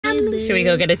Should we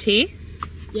go get a tea?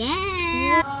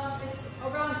 Yeah.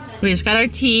 We just got our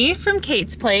tea from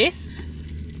Kate's place.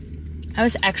 I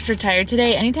was extra tired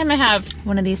today. Anytime I have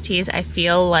one of these teas, I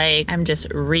feel like I'm just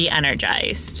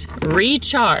re-energized,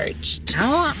 recharged.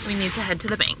 Now we need to head to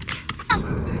the bank.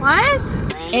 What?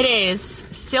 It is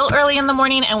still early in the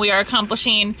morning and we are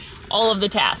accomplishing all of the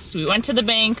tasks. We went to the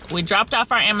bank, we dropped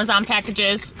off our Amazon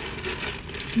packages.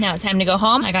 Now it's time to go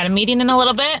home. I got a meeting in a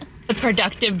little bit. A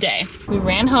productive day. We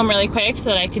ran home really quick so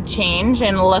that I could change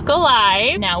and look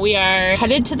alive. Now we are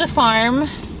headed to the farm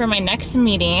for my next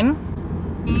meeting.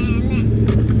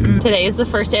 Today is the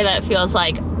first day that feels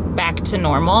like back to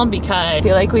normal because I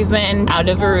feel like we've been out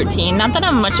of a routine. Not that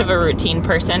I'm much of a routine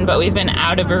person, but we've been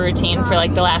out of a routine for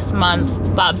like the last month.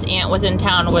 Bob's aunt was in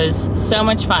town, was so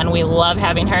much fun. We love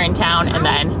having her in town. And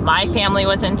then my family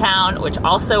was in town, which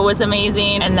also was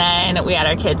amazing. And then we had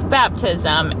our kids'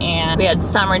 baptism and we had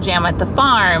summer jam at the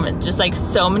farm. Just like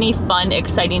so many fun,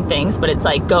 exciting things, but it's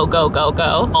like go, go, go,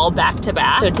 go, all back to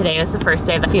back. So today is the first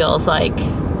day that feels like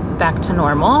back to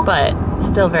normal, but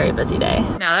still very busy day.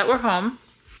 Now that we're home,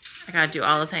 I gotta do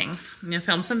all the things. I'm gonna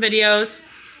film some videos.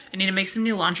 I need to make some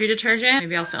new laundry detergent.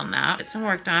 Maybe I'll film that, get some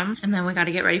work done. And then we gotta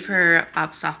get ready for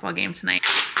Bob's softball game tonight.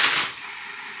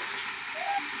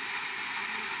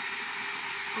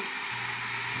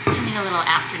 I need a little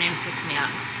afternoon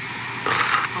pick-me-up.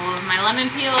 All of my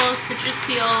lemon peels, citrus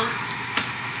peels,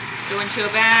 go into a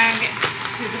bag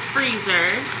to the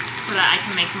freezer so that I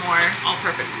can make more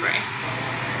all-purpose spray.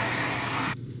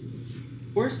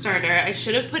 For starter, I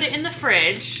should have put it in the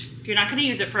fridge. If you're not gonna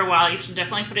use it for a while, you should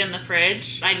definitely put it in the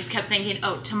fridge. I just kept thinking,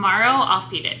 oh, tomorrow I'll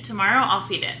feed it. Tomorrow I'll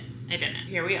feed it. I didn't.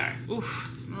 Here we are.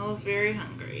 Oof, it smells very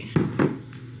hungry.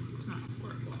 It's not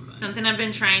horrible, but something I've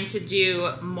been trying to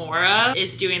do more of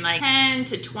is doing like 10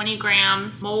 to 20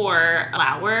 grams more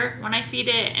flour when I feed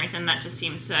it. And that just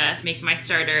seems to make my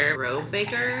starter grow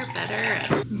bigger,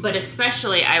 better. But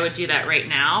especially I would do that right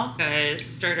now because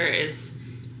starter is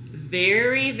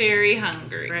very, very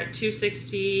hungry. We're at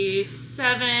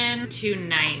 267,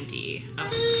 290. Oh.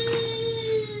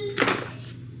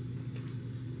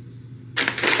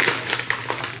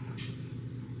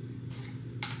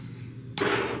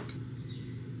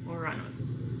 We'll run with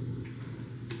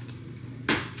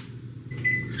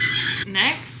it.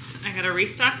 Next, I gotta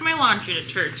restock my laundry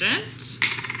detergent.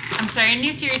 I'm starting a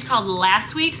new series called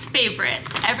Last Week's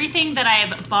Favorites. Everything that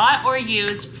I've bought or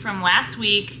used from last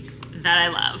week that I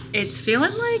love. It's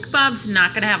feeling like Bob's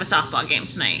not gonna have a softball game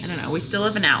tonight. I don't know, we still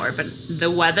have an hour, but the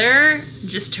weather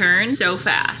just turned so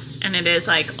fast and it is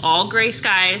like all gray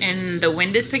skies and the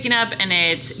wind is picking up and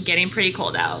it's getting pretty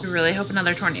cold out. I really hope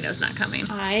another tornado's not coming.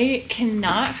 I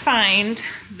cannot find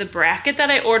the bracket that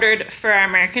I ordered for our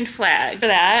American flag for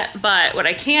that, but what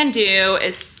I can do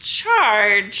is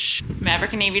charge.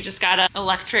 Maverick and Navy just got an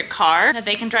electric car that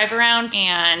they can drive around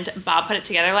and Bob put it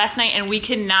together last night and we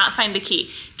cannot find the key.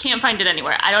 Can't find it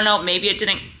anywhere. I don't know, maybe it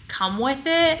didn't come with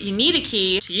it. You need a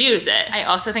key to use it. I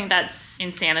also think that's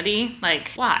insanity.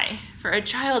 Like, why? For a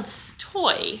child's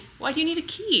toy, why do you need a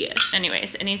key?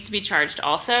 Anyways, it needs to be charged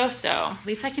also, so at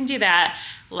least I can do that.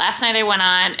 Last night I went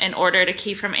on and ordered a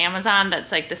key from Amazon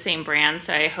that's like the same brand,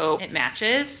 so I hope it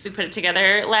matches. We put it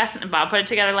together Bob put it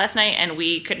together last night and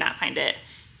we could not find it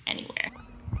anywhere.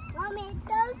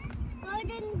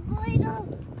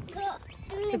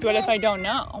 Because what if I don't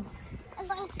know?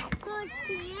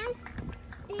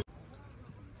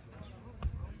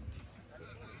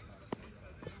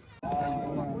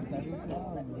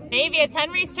 Maybe it's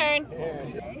Henry's turn.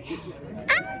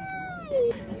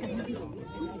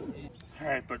 All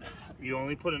right, but you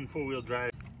only put in four-wheel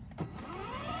drive.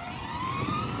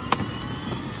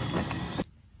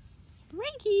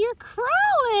 Frankie, you're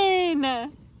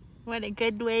crawling. What a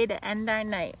good way to end our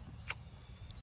night.